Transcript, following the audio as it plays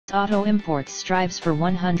Auto Imports strives for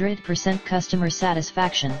 100% customer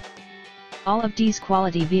satisfaction. All of D's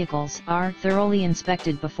quality vehicles are thoroughly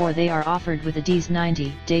inspected before they are offered with a D's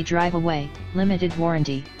 90-day drive-away, limited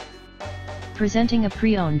warranty. Presenting a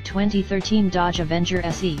pre-owned 2013 Dodge Avenger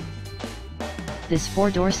SE. This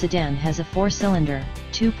four-door sedan has a four-cylinder,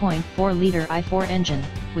 2.4-liter i4 engine,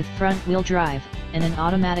 with front-wheel drive, and an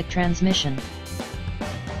automatic transmission.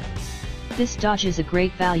 This Dodge is a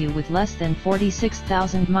great value with less than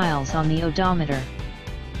 46,000 miles on the odometer.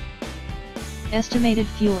 Estimated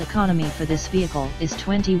fuel economy for this vehicle is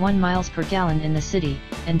 21 miles per gallon in the city,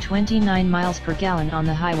 and 29 miles per gallon on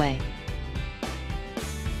the highway.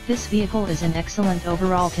 This vehicle is in excellent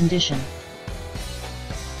overall condition.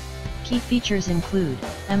 Key features include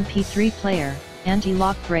MP3 player,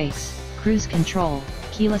 anti-lock brakes, cruise control,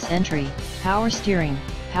 keyless entry, power steering,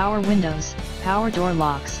 power windows, power door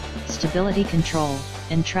locks, stability control,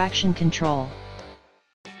 and traction control.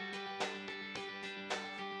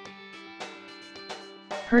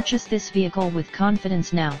 Purchase this vehicle with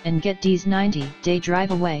confidence now and get D's 90-day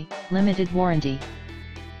drive-away, limited warranty.